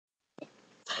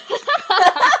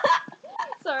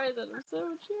sorry that I'm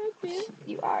so attractive.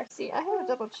 You are. See, I have a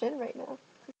double chin right now.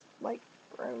 It's, like,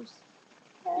 gross.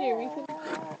 Here, we can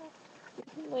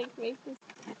like, make this.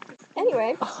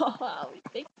 Anyway. Oh, wow, we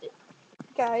fixed it.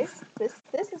 Guys, this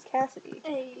is Cassidy.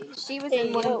 Hey. She was Hey,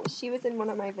 in one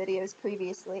of my videos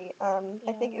previously. Yeah,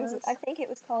 I think it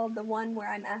was called the one where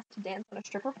I'm asked to dance on a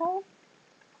stripper pole.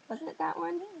 Wasn't it that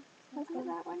one? Wasn't it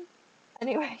that one?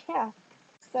 Anyway, yeah.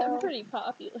 So I'm pretty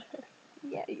popular.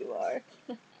 Yeah, you are.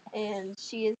 And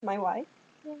she is my wife.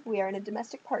 Yeah. We are in a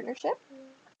domestic partnership. Yeah.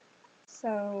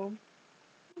 So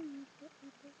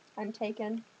I'm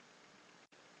taken.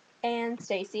 And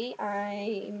Stacy,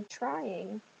 I'm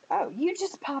trying. Oh, you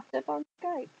just popped up on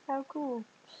Skype. How cool.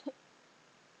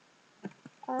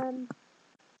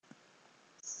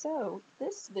 So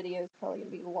this video is probably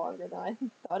gonna be longer than I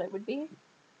thought it would be.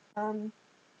 I'll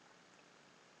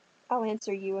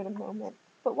answer you in a moment.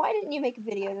 But why didn't you make a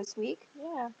video this week?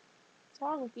 Yeah. What's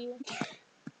wrong with you?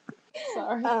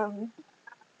 Sorry.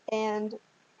 And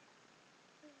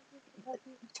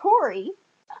Tori,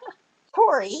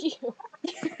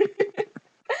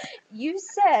 you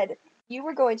said you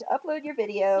were going to upload your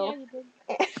video. Yeah, you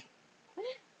did.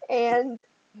 And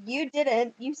you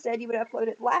didn't. You said you would upload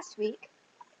it last week,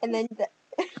 and then that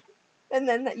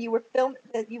you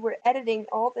were editing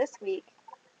all this week.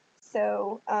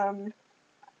 So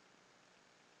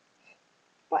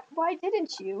why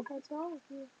didn't you? What's wrong with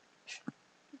you?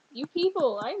 You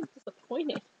people, I'm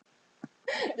disappointed.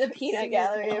 The peanut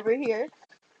gallery over here.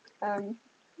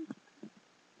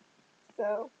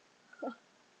 So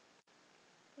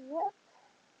yep.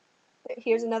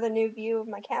 Here's another new view of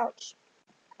my couch.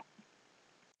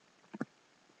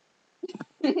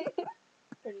 Pretty nice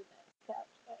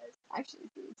couch, guys. Actually,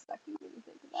 it's really sucky when you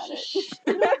think about it.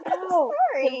 No,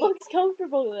 Sorry. it looks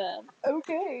comfortable then.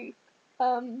 Okay.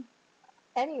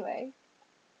 Anyway.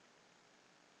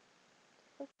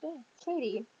 Okay.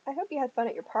 Katie, I hope you had fun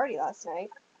at your party last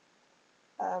night.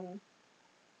 I'm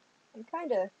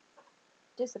kind of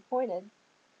disappointed.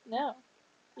 No.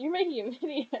 You're making a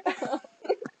video.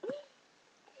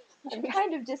 I'm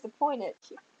kind of disappointed.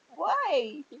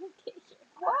 Why?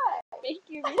 Why? Make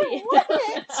your video. What?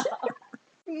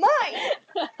 Mine!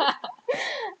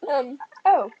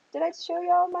 Oh, did I show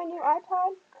y'all my new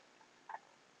iPod?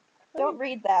 Don't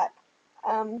read that.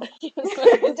 Don't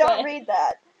read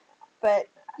that. But,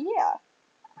 yeah.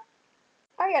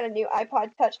 I got a new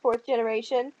iPod Touch 4th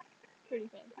generation. Pretty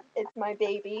fancy. It's my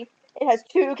baby. It has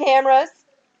 2 cameras.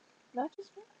 Not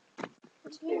just one.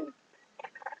 2.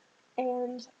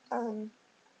 And,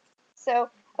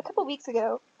 so, a couple weeks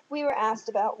ago, we were asked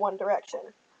about One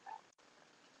Direction.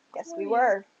 Yes, we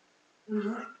were.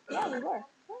 Yeah, we were.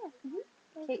 Oh,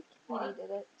 Katie did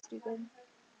it. Stupid.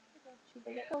 she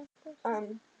did it. Oh,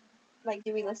 Like,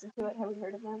 do we listen to it? Have we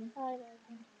heard of them? I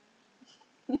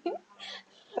know.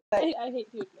 But I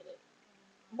hate to admit it.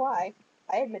 why?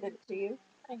 I admitted it to you.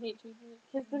 I hate to admit it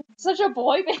because they're such a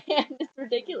boy band. It's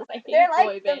ridiculous. I hate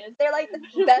boy bands. They're like the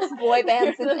best boy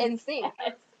band since NSYNC.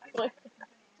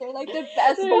 They're like the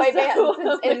best boy band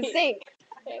since NSYNC.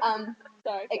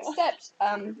 Sorry. Except,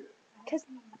 because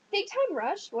Big Time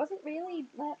Rush wasn't really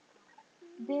that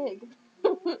big.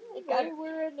 They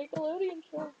were a Nickelodeon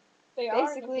show. They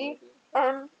Basically.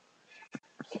 are.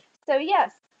 So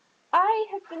yes, I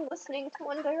have been listening to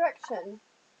One Direction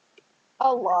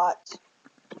a lot.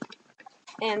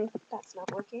 And that's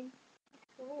not working.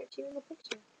 Why aren't you in the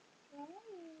picture?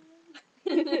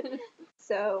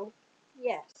 So,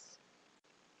 yes.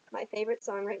 My favorite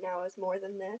song right now is More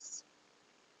Than This.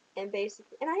 And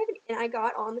basically, and I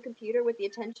got on the computer with the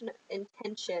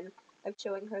intention of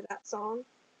showing her that song.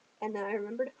 And then I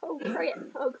remembered, oh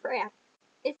crap,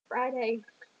 it's Friday.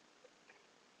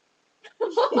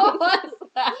 What was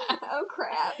that? Oh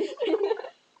crap.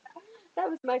 That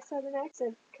was my southern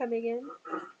accent coming in.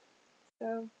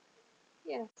 So,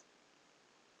 yes.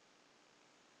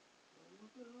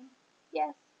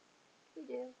 Yes, we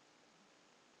do.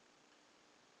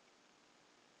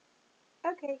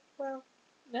 Okay, well.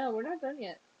 No, we're not done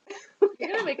yet.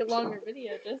 You're gonna make a longer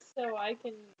video just so I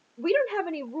can. We don't have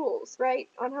any rules, right,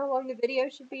 on how long the video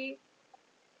should be.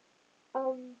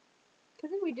 Because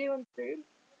if we do, I'm screwed.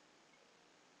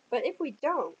 But if we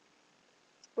don't,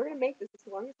 we're gonna make this as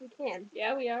long as we can.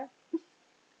 Yeah, we are.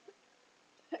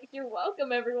 You're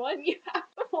welcome, everyone. You have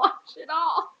to watch it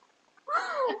all.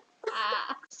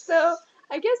 So,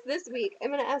 I guess this week,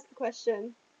 I'm gonna ask the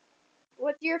question,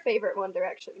 what's your favorite One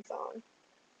Direction song?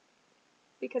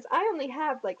 Because I only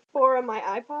have, like, 4 on my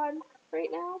iPod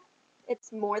right now.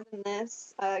 It's More Than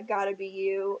This, Gotta Be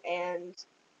You, and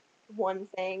One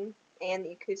Thing, and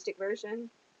the acoustic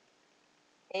version.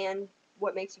 And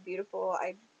What Makes You Beautiful,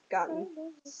 I gotten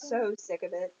so sick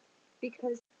of it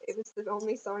because it was the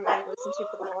only song I listened to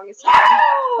for the longest time.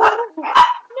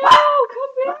 No,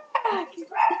 come back!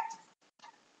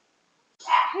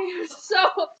 I am so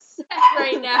upset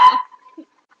right now.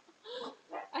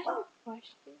 I have a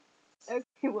question.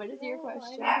 Okay, what is your No,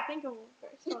 question? I have to think of one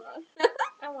first. Hold on.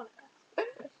 I want to ask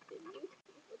a question. You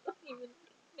people don't even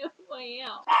know who I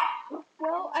am.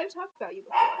 Well, I've talked about you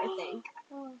before, I think.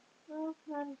 Oh, no,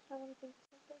 I'm just trying to think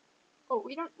of something. Oh,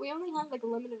 we only have like a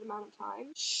limited amount of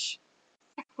time. Shh.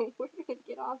 We're gonna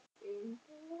get off soon.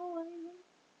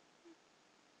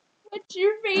 What's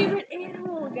your favorite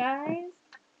animal, guys?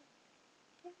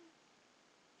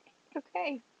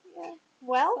 Okay. Yeah.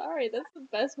 Well, Sorry, that's the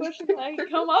best question I can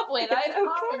come up with.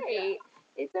 I okay.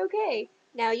 It's okay.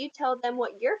 Now you tell them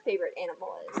what your favorite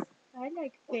animal is. I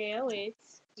like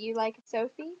parrots. Do you like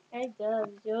Sophie? I love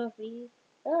Sophie.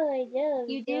 Oh, I love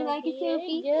You Sophie. do like a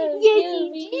Sophie? I love Yes,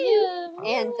 Sophie. you do.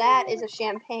 And that is a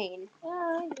champagne. Oh,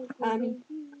 I love Sophie.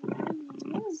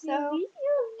 So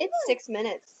it's 6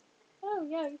 minutes. Oh,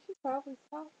 yeah, you should probably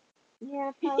stop.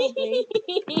 Yeah, probably.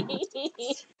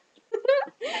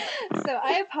 So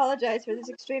I apologize for this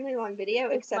extremely long video,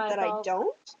 It's except my that fault. I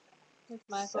don't. It's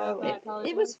my So fault. I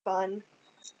apologize. it was fun.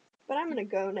 But I'm gonna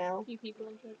go now. You people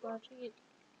enjoyed watching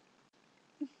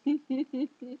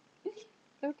it.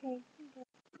 Okay.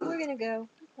 We're gonna go.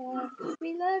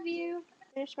 We love you.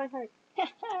 Finish my heart.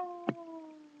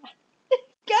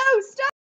 Go! Stop!